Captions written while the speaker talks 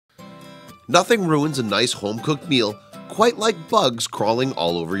Nothing ruins a nice home-cooked meal quite like bugs crawling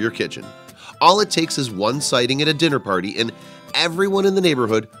all over your kitchen. All it takes is one sighting at a dinner party and everyone in the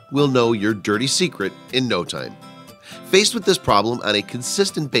neighborhood will know your dirty secret in no time. Faced with this problem on a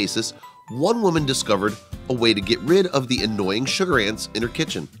consistent basis, one woman discovered a way to get rid of the annoying sugar ants in her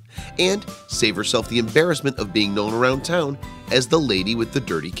kitchen and save herself the embarrassment of being known around town as the lady with the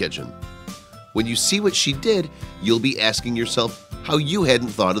dirty kitchen. When you see what she did, you'll be asking yourself how you hadn't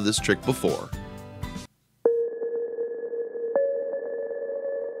thought of this trick before.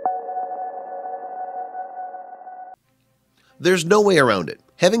 There's no way around it.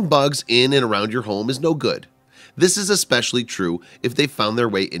 Having bugs in and around your home is no good. This is especially true if they found their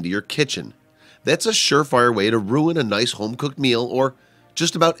way into your kitchen. That's a surefire way to ruin a nice home-cooked meal or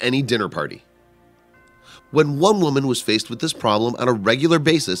just about any dinner party. When one woman was faced with this problem on a regular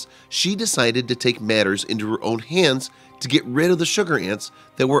basis, she decided to take matters into her own hands to get rid of the sugar ants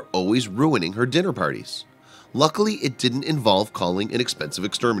that were always ruining her dinner parties. Luckily, it didn't involve calling an expensive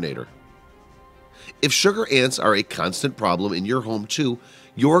exterminator. If sugar ants are a constant problem in your home too,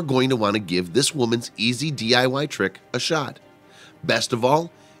 you're going to want to give this woman's easy DIY trick a shot. Best of all,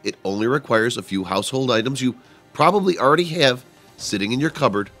 it only requires a few household items you probably already have sitting in your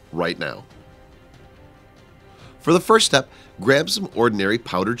cupboard right now. For the first step, grab some ordinary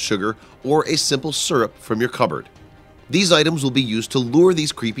powdered sugar or a simple syrup from your cupboard. These items will be used to lure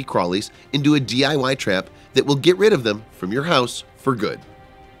these creepy crawlies into a DIY trap that will get rid of them from your house for good.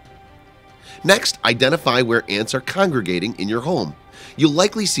 Next, identify where ants are congregating in your home. You'll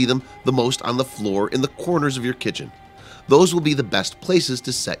likely see them the most on the floor in the corners of your kitchen. Those will be the best places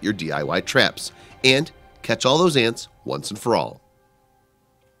to set your DIY traps and catch all those ants once and for all.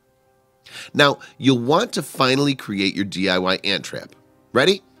 Now, you'll want to finally create your DIY ant trap.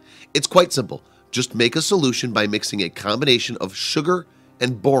 Ready? It's quite simple. Just make a solution by mixing a combination of sugar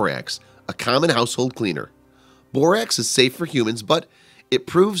and borax, a common household cleaner. Borax is safe for humans, but it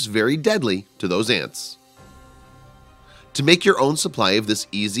proves very deadly to those ants. To make your own supply of this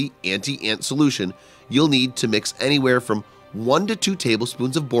easy anti-ant solution, you'll need to mix anywhere from 1 to 2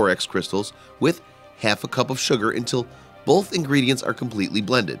 tablespoons of borax crystals with half a cup of sugar until both ingredients are completely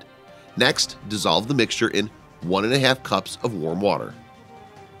blended. Next, dissolve the mixture in 1½ cups of warm water.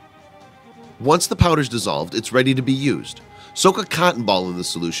 Once the powder's dissolved, it's ready to be used. Soak a cotton ball in the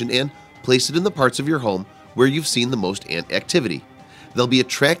solution and place it in the parts of your home where you've seen the most ant activity. They'll be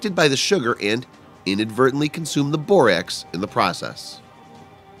attracted by the sugar and inadvertently consume the borax in the process.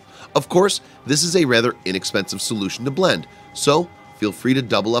 Of course, this is a rather inexpensive solution to blend, so feel free to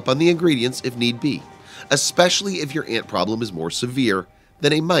double up on the ingredients if need be, especially if your ant problem is more severe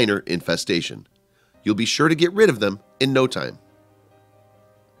than a minor infestation. You'll be sure to get rid of them in no time.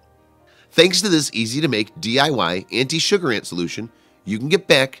 Thanks to this easy-to-make DIY anti-sugar ant solution, you can get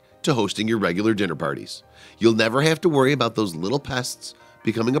back to hosting your regular dinner parties. You'll never have to worry about those little pests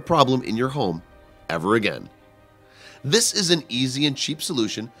becoming a problem in your home ever again. This is an easy and cheap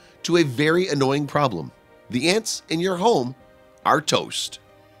solution to a very annoying problem. The ants in your home are toast.